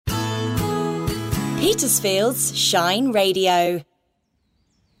Petersfield's Shine Radio.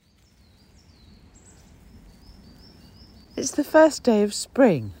 It's the first day of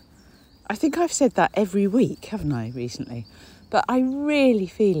spring. I think I've said that every week, haven't I, recently? But I really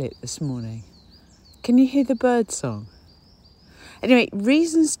feel it this morning. Can you hear the bird song? Anyway,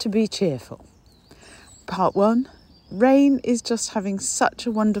 reasons to be cheerful. Part 1, Rain is just having such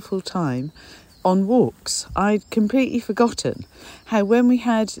a wonderful time on walks. I'd completely forgotten how when we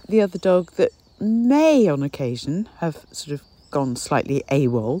had the other dog that may on occasion have sort of gone slightly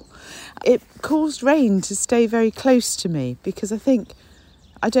AWOL, it caused Rain to stay very close to me because I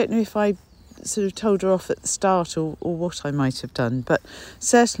don't know if I sort of told her off at the start or what I might have done, but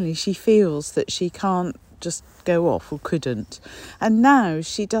certainly she feels that she can't just go off or couldn't. And now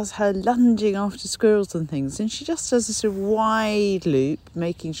she does her lunging after squirrels and things, and she just does a sort of wide loop,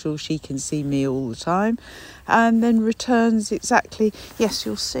 making sure she can see me all the time, and then returns exactly, yes,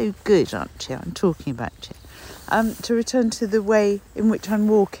 you're so good, aren't you? I'm talking about you. To return to the way in which I'm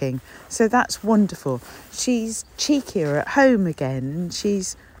walking. So that's wonderful. She's cheekier at home again, and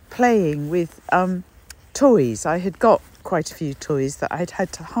she's playing with toys. I had got quite a few toys that I'd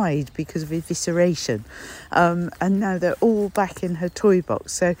had to hide because of evisceration, and now they're all back in her toy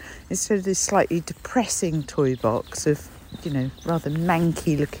box. So instead of this slightly depressing toy box of, rather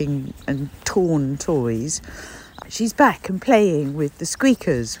manky looking and torn toys, she's back and playing with the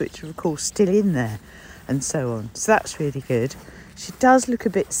squeakers, which are of course still in there, and so on. So that's really good. She does look a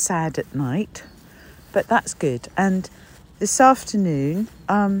bit sad at night, but that's good. And this afternoon,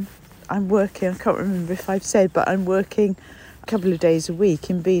 I'm working, I can't remember if I've said, but I'm working a couple of days a week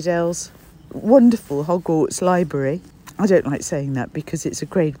in Bedale's wonderful Hogwarts library. I don't like saying that because it's a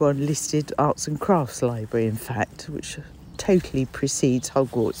grade 1 listed arts and crafts library, in fact, which totally precedes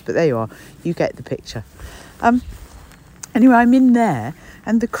Hogwarts, but there you are, you get the picture. Anyway, I'm in there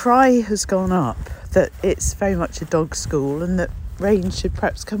and the cry has gone up that it's very much a dog school and that Rain should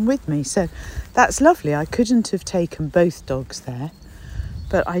perhaps come with me. So that's lovely. I couldn't have taken both dogs there,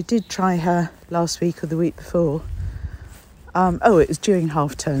 but I did try her last week or the week before. It was during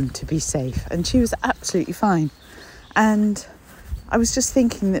half term to be safe, and she was absolutely fine. And I was just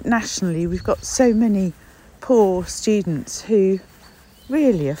thinking that nationally we've got so many poor students who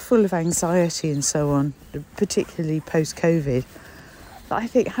really are full of anxiety and so on, particularly post-COVID. But I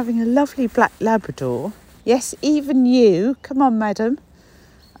think having a lovely black Labrador, yes, even you, come on madam,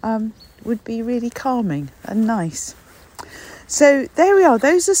 would be really calming and nice. So there we are.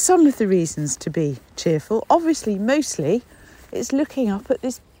 Those are some of the reasons to be cheerful. Obviously, mostly, it's looking up at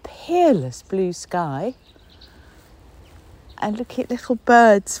this peerless blue sky and looking at little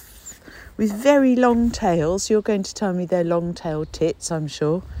birds with very long tails. You're going to tell me they're long-tailed tits, I'm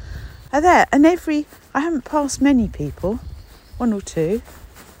sure. Are there. And I haven't passed many people, 1 or 2,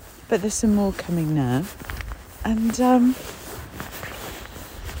 but there's some more coming now. And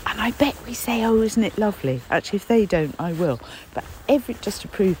I bet we say, oh, isn't it lovely? Actually, if they don't, I will. But just to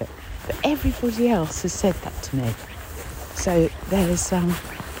prove it. But everybody else has said that to me. So there's,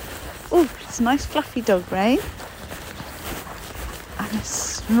 it's a nice fluffy dog, Rain. And a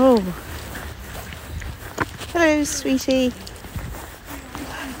small. Hello, sweetie.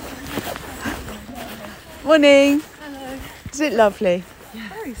 Morning. Hello. Is it lovely? Yeah.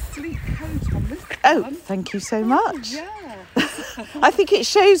 Very sleek coat on this one. Oh, thank you so much. Yeah. I think it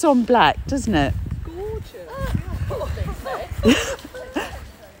shows on black, doesn't it? Gorgeous.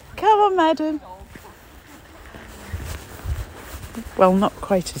 Come on, madam. Well, not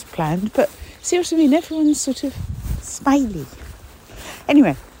quite as planned, but see what I mean? Everyone's sort of smiley.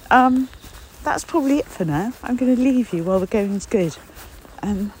 Anyway, that's probably it for now. I'm going to leave you while the going's good.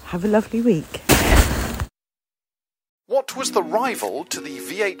 Have a lovely week. What was the rival to the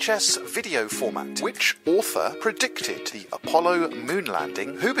VHS video format? Which author predicted the Apollo moon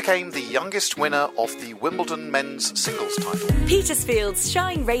landing? Who became the youngest winner of the Wimbledon men's singles title? Petersfield's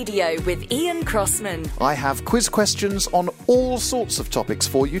Shine Radio with Ian Crossman. I have quiz questions on all sorts of topics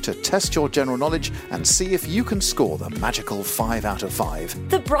for you to test your general knowledge and see if you can score the magical 5 out of 5.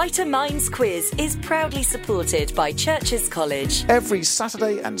 The Brighter Minds quiz is proudly supported by Churches College. Every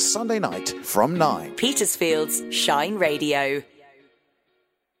Saturday and Sunday night from 9. Petersfield's Shine Radio.